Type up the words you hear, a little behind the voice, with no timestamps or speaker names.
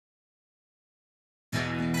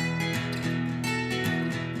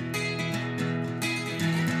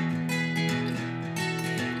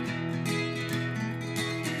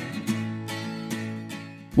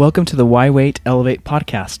Welcome to the Why Weight Elevate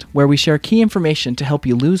podcast, where we share key information to help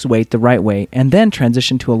you lose weight the right way and then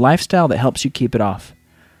transition to a lifestyle that helps you keep it off.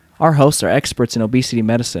 Our hosts are experts in obesity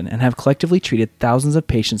medicine and have collectively treated thousands of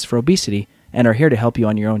patients for obesity and are here to help you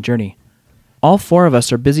on your own journey. All four of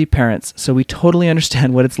us are busy parents, so we totally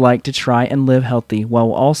understand what it's like to try and live healthy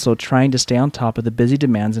while also trying to stay on top of the busy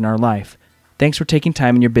demands in our life. Thanks for taking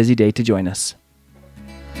time in your busy day to join us.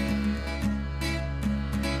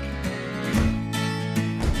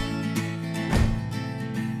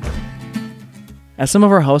 As some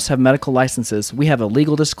of our hosts have medical licenses, we have a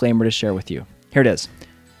legal disclaimer to share with you. Here it is.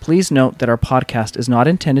 Please note that our podcast is not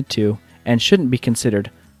intended to, and shouldn't be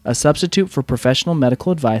considered, a substitute for professional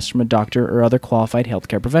medical advice from a doctor or other qualified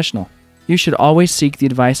healthcare professional. You should always seek the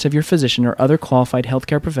advice of your physician or other qualified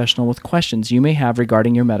healthcare professional with questions you may have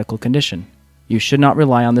regarding your medical condition. You should not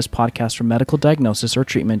rely on this podcast for medical diagnosis or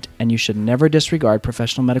treatment, and you should never disregard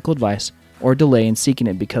professional medical advice or delay in seeking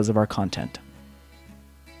it because of our content.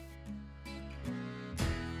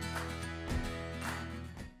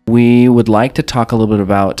 We would like to talk a little bit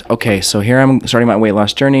about, okay, so here I'm starting my weight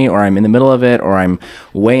loss journey, or I'm in the middle of it, or I'm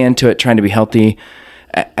way into it trying to be healthy.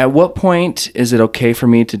 At what point is it okay for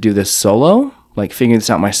me to do this solo? Like figuring this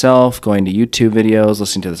out myself, going to YouTube videos,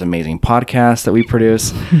 listening to this amazing podcast that we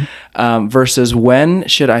produce, versus when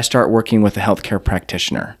should I start working with a healthcare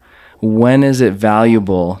practitioner? When is it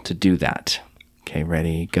valuable to do that? Okay,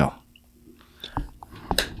 ready, go.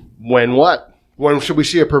 When what? When should we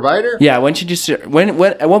see a provider? Yeah, when should you see, at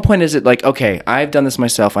what point is it like, okay, I've done this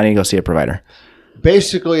myself, I need to go see a provider?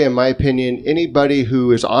 Basically, in my opinion, anybody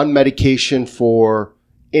who is on medication for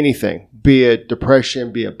anything, be it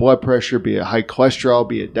depression, be it blood pressure, be it high cholesterol,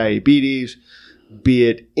 be it diabetes, be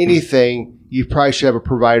it anything, you probably should have a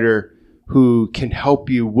provider who can help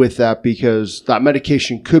you with that, because that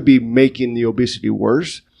medication could be making the obesity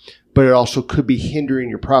worse, but it also could be hindering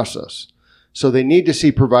your process. So they need to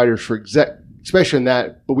see providers for especially in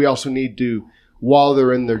that, but we also need to, while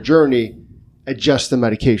they're in their journey, adjust the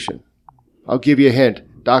medication. I'll give you a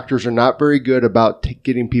hint. Doctors are not very good about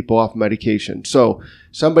getting people off medication. So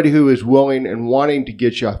somebody who is willing and wanting to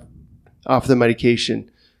get you off the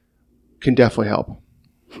medication can definitely help.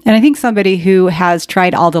 And I think somebody who has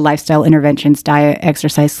tried all the lifestyle interventions, diet,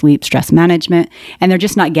 exercise, sleep, stress management, and they're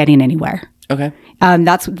just not getting anywhere. Okay.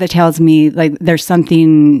 That's what that tells me, like there's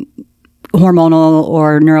something hormonal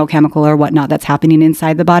or neurochemical or whatnot that's happening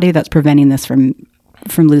inside the body that's preventing this from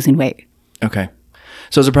losing weight. Okay.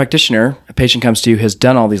 So as a practitioner, a patient comes to you, has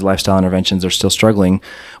done all these lifestyle interventions, they're still struggling.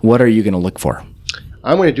 What are you going to look for?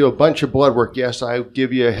 I'm going to do a bunch of blood work. Yes, I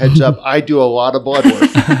give you a heads up. I do a lot of blood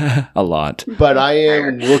work. A lot. But I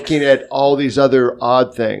am looking at all these other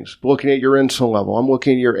odd things. Looking at your insulin level. I'm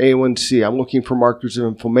looking at your A1C. I'm looking for markers of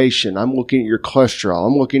inflammation. I'm looking at your cholesterol.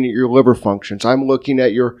 I'm looking at your liver functions. I'm looking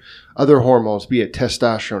at your other hormones, be it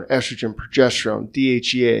testosterone, estrogen, progesterone,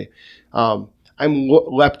 DHEA.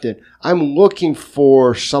 Leptin. I'm looking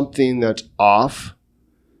for something that's off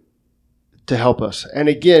to help us. And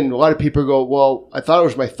again, a lot of people go, well, I thought it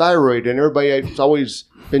was my thyroid, and it's always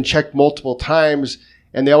been checked multiple times,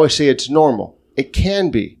 and they always say it's normal. It can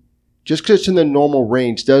be. Just because it's in the normal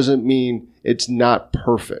range doesn't mean it's not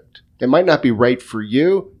perfect. It might not be right for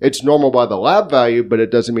you. It's normal by the lab value, but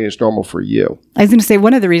it doesn't mean it's normal for you. I was going to say,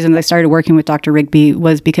 one of the reasons I started working with Dr. Rigby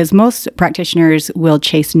was because most practitioners will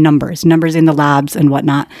chase numbers in the labs and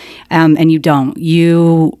whatnot, and you don't.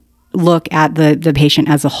 You look at the patient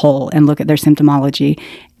as a whole and look at their symptomology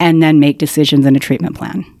and then make decisions in a treatment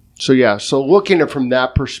plan. So looking at it from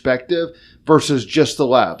that perspective versus just the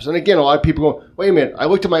labs. And again, a lot of people go, wait a minute, I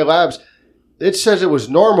looked at my labs. It says it was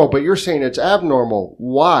normal, but you're saying it's abnormal.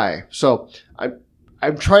 Why? So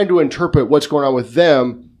I'm trying to interpret what's going on with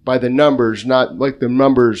them by the numbers, not like the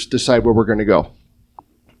numbers decide where we're going to go.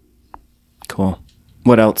 Cool.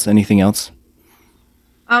 What else? Anything else?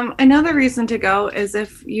 Another reason to go is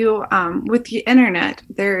if you, with the internet,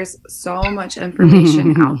 there's so much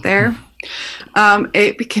information out there.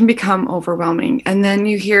 It can become overwhelming. And then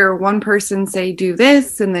you hear one person say, do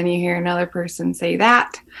this, and then you hear another person say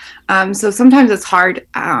that. So sometimes it's hard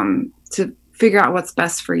to figure out what's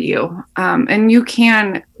best for you. And you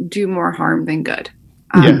can do more harm than good.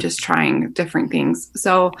 Just trying different things.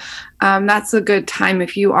 So that's a good time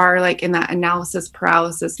if you are like in that analysis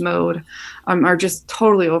paralysis mode or just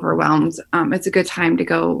totally overwhelmed. It's a good time to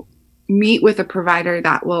go meet with a provider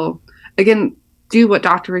that will, again, do what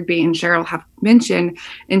Dr. Rigby and Cheryl have mentioned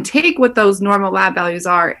and take what those normal lab values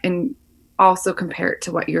are and also compare it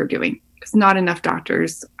to what you're doing. Because not enough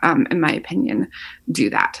doctors, in my opinion, do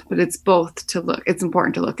that. But it's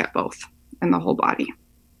important to look at both and the whole body.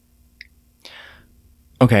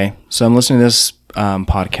 Okay, so I'm listening to this.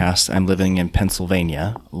 podcast, I'm living in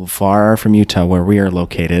Pennsylvania, far from Utah, where we are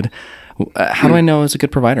located. How do I know it's a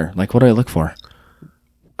good provider? Like, what do I look for?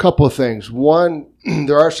 Couple of things. One,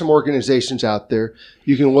 there are some organizations out there.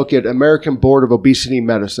 You can look at American Board of Obesity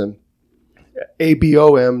Medicine,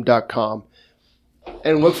 ABOM.com,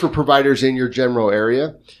 and look for providers in your general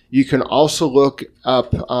area. You can also look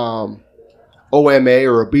up OMA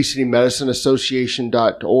or Obesity Medicine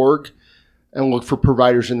Association.org and look for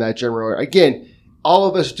providers in that general area. Again, all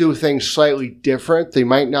of us do things slightly different. They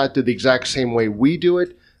might not do the exact same way we do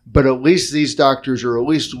it, but at least these doctors are at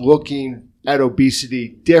least looking at obesity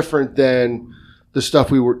different than the stuff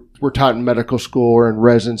we were taught in medical school or in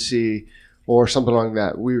residency or something like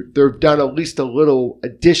that. They've done at least a little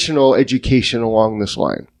additional education along this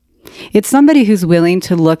line. It's somebody who's willing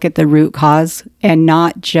to look at the root cause and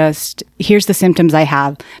not just, here's the symptoms I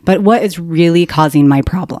have, but what is really causing my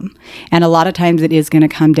problem. And a lot of times it is going to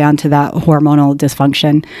come down to that hormonal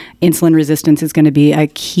dysfunction. Insulin resistance is going to be a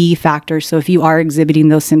key factor. So if you are exhibiting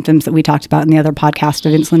those symptoms that we talked about in the other podcast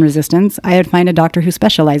of insulin resistance, I would find a doctor who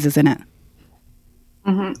specializes in it.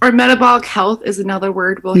 Mm-hmm. Or metabolic health is another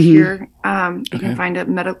word we'll hear. You can find a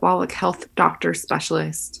metabolic health doctor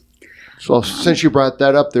specialist. So since you brought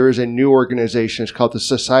that up, there is a new organization. It's called the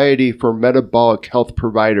Society for Metabolic Health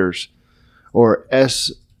Providers, or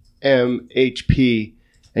SMHP,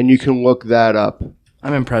 and you can look that up.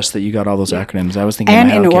 I'm impressed that you got all those acronyms. I was thinking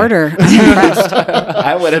and in order. I'm impressed.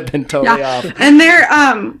 I would have been totally off. And they're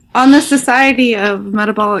on the Society of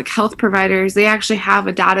Metabolic Health Providers. They actually have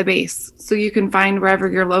a database, so you can find wherever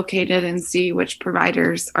you're located and see which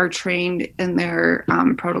providers are trained in their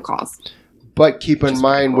protocols. But keep in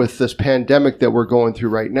mind, with this pandemic that we're going through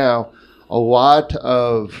right now, a lot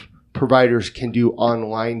of providers can do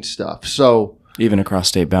online stuff. So even across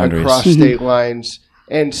state boundaries. Across state lines.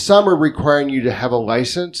 And some are requiring you to have a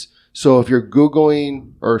license. So if you're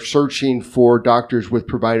Googling or searching for doctors with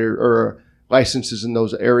provider or licenses in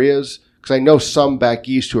those areas, because I know some back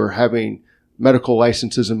east who are having medical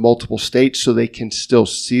licenses in multiple states so they can still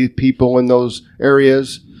see people in those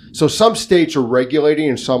areas. So some states are regulating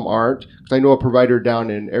and some aren't. I know a provider down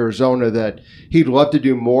in Arizona that he'd love to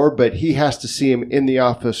do more, but he has to see him in the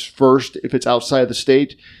office first if it's outside the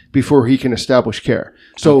state before he can establish care.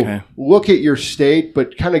 So look at your state,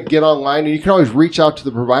 but kind of get online, and you can always reach out to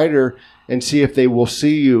the provider and see if they will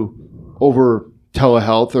see you over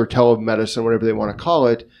telehealth or telemedicine, whatever they want to call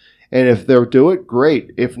it. And if they'll do it,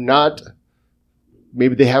 great. If not,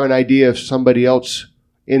 maybe they have an idea of somebody else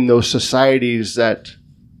in those societies that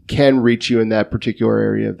can reach you in that particular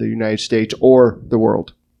area of the United States or the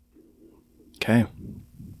world. Okay.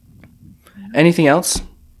 Anything else?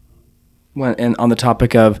 And on the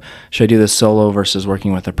topic of, should I do this solo versus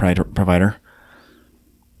working with a provider?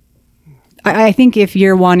 I think if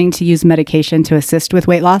you're wanting to use medication to assist with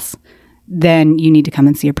weight loss, then you need to come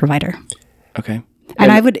and see a provider. Okay.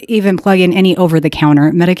 And I would even plug in any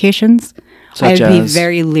over-the-counter medications. I would be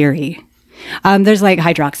very leery. There's like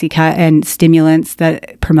hydroxycut and stimulants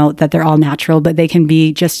that promote that they're all natural, but they can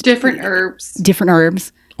be just different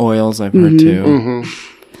herbs. Oils, I've heard too. Mm-hmm.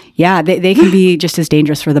 Yeah, they can be just as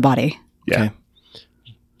dangerous for the body. Yeah. Okay.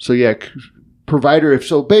 So provider.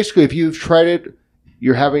 If you've tried it,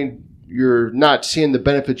 you're not seeing the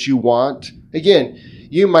benefits you want. Again,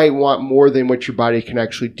 you might want more than what your body can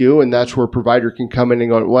actually do, and that's where a provider can come in and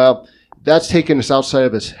go, well, that's taking us outside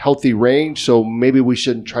of its healthy range, so maybe we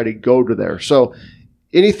shouldn't try to go to there. So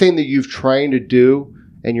anything that you've trying to do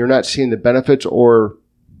and you're not seeing the benefits or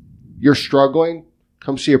you're struggling,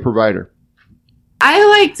 come see a provider. I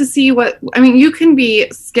like to see you can be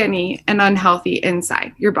skinny and unhealthy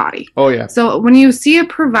inside your body. Oh, yeah. So when you see a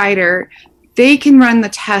provider, they can run the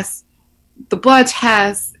tests, the blood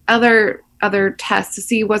tests, other tests to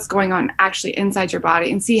see what's going on actually inside your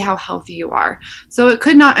body and see how healthy you are. So it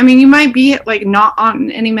could not, you might be like not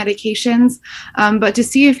on any medications, but to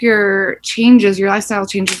see if your lifestyle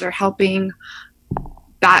changes are helping,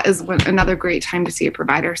 that is another great time to see a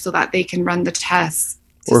provider so that they can run the tests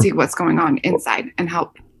to see what's going on inside and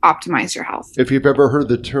help optimize your health. If you've ever heard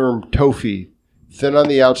the term TOFI, thin on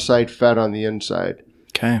the outside, fat on the inside.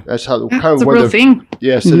 Okay. That's how it's a real thing.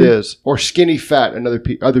 Yes, it is. Or skinny fat,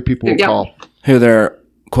 other people will call. Who they're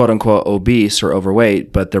quote unquote obese or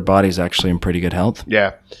overweight, but their body's actually in pretty good health.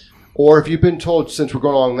 Yeah. Or if you've been told, since we're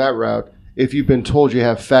going along that route, if you've been told you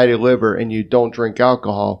have fatty liver and you don't drink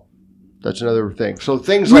alcohol, that's another thing. So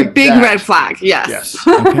things like big that. red flag. Yes.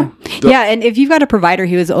 Okay. Yeah, and if you've got a provider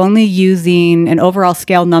who is only using an overall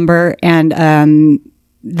scale number and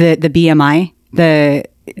the BMI,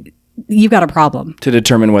 you've got a problem. To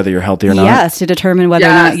determine whether you're healthy or not. Yes, to determine whether or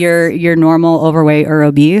not you're normal, overweight, or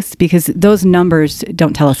obese, because those numbers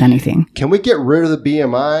don't tell us anything. Can we get rid of the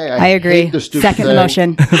BMI? I agree. hate the stupid Second thing.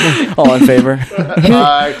 motion. All in favor?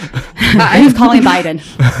 Who's calling Biden?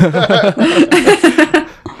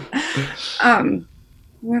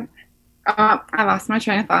 I lost my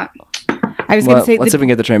train of thought. I was going to say let's see if we can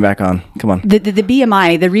get the train back on. Come on. the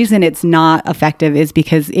BMI. The reason it's not effective is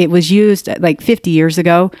because it was used like 50 years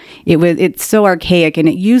ago. It's so archaic, and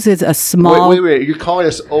it uses a small. Wait! You're calling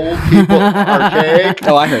us old people archaic?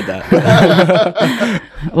 Oh, I heard that.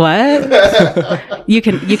 What? You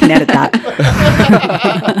can edit that.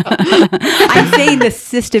 I'm saying the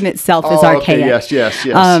system itself is archaic. Okay. Yes.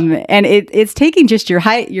 And it's taking just your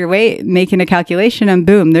height, your weight, making a calculation, and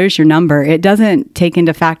boom, there's your number. It doesn't take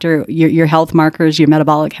into factor your health markers, your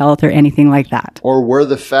metabolic health, or anything like that. Or where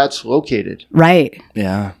the fat's located. Right.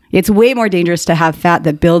 Yeah. It's way more dangerous to have fat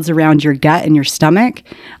that builds around your gut and your stomach.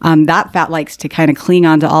 That fat likes to kind of cling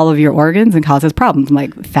onto all of your organs and causes problems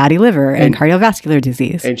like fatty liver and cardiovascular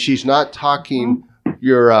disease. And she's not talking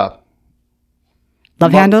your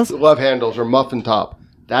Love handles? love handles or muffin top.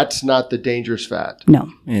 That's not the dangerous fat. No.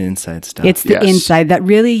 Inside stuff. It's the inside that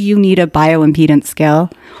really you need a bioimpedance scale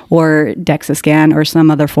or DEXA scan or some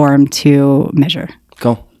other form to measure.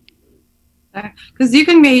 Cool. Because you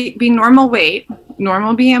can be normal weight,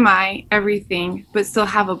 normal BMI, everything, but still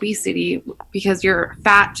have obesity because your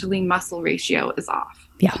fat to lean muscle ratio is off.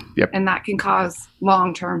 Yeah. Yep. And that can cause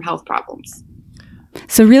long-term health problems.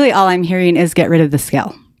 So really all I'm hearing is get rid of the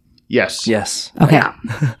scale. Yes. Yes. Okay. Yeah.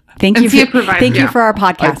 Thank And you see it provide- thank you yeah. for our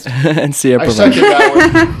podcast. And see it I provide. second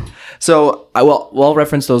that one. So we'll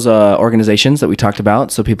reference those organizations that we talked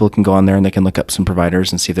about so people can go on there and they can look up some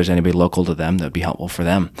providers and see if there's anybody local to them that would be helpful for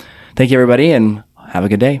them. Thank you, everybody, and have a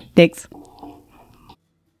good day. Thanks.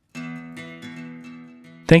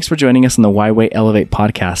 Thanks for joining us on the Why Weight Elevate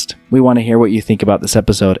podcast. We want to hear what you think about this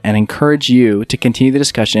episode and encourage you to continue the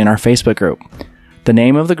discussion in our Facebook group. The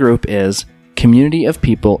name of the group is Community of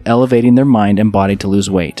People Elevating Their Mind and Body to Lose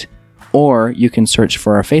Weight. Or you can search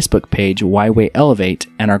for our Facebook page, Why Weight Elevate,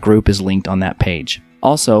 and our group is linked on that page.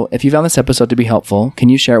 Also, if you found this episode to be helpful, can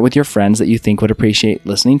you share it with your friends that you think would appreciate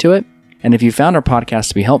listening to it? And if you found our podcast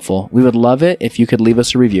to be helpful, we would love it if you could leave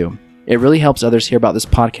us a review. It really helps others hear about this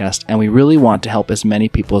podcast, and we really want to help as many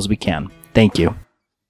people as we can. Thank you.